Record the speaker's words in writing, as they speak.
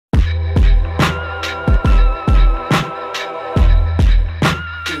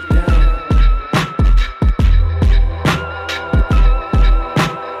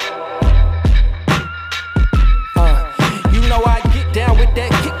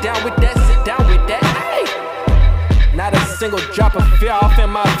single drop of fear off in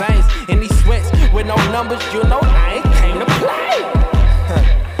my veins. In these sweats with no numbers, you know I ain't came to play.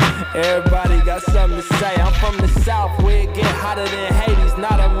 Everybody got something to say. I'm from the South where it get hotter than Hades.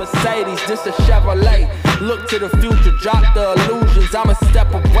 Not a Mercedes, just a Chevrolet. Look to the future, drop the illusions. I'm a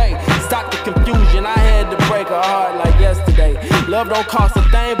step away, stop the confusion. I had to break a heart like yesterday. Love don't cost a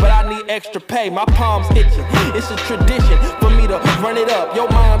thing, but I need extra pay. My palms itching, it's a tradition for me to run it up. Your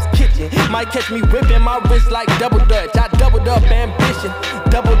mom's kitchen might catch me whipping my wrist like double dutch. I doubled up ambition,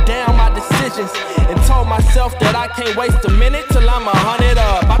 doubled down my decisions, and told myself that I can't waste a minute till I'm 100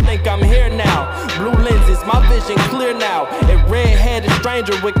 up. I think I'm here now, blue lenses, my vision clear now. A red-headed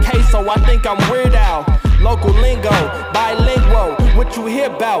stranger with queso, I think I'm Weird Al. Local lingo, bilingual, what you hear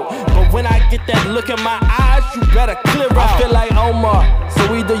about? But when I get that look in my eyes, you better clear out. I feel like Omar,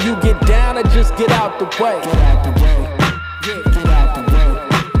 so either you get down or just get out the way. Get out the way, yeah, get out the way.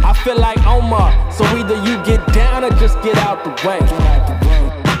 I feel like Omar, so either you get down or just get out the way. Get out the way,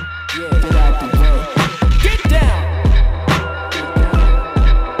 yeah, get out the way. Get down.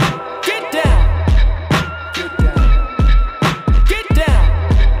 Get down. Get down.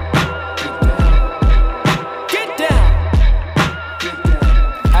 Get down.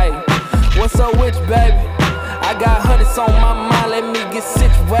 Hey, what's up with you, baby? I got hundreds on my mind, let me get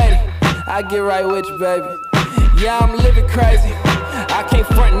situated. I get right with you, baby. Yeah, I'm living crazy. I can't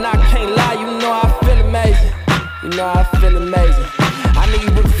front and I can't lie, you know I feel amazing. You know I feel amazing. I need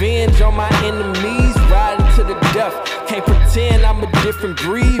revenge on my enemies, riding to the death. Can't pretend I'm a different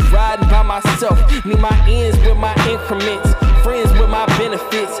breed, riding by myself. Need my ends with my increments, friends with my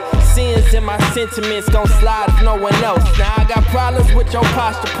benefits. Sins in my sentiments gon' slide if no one else. Now I got problems with your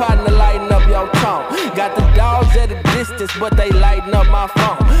posture, partner, lighten up your tone. Got the dogs at a distance, but they lighten up my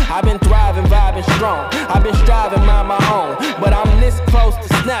phone. I've been thriving, vibing strong. I've been striving, mind my own. But I'm this close to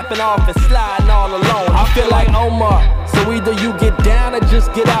snapping off and sliding all alone. I feel like Omar, so either you get down or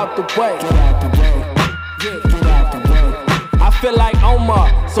just get out the way. Get out the way, yeah, get out the way. I feel like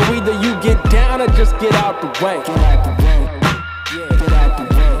Omar, so either you get down or just get out the way. Get out the way.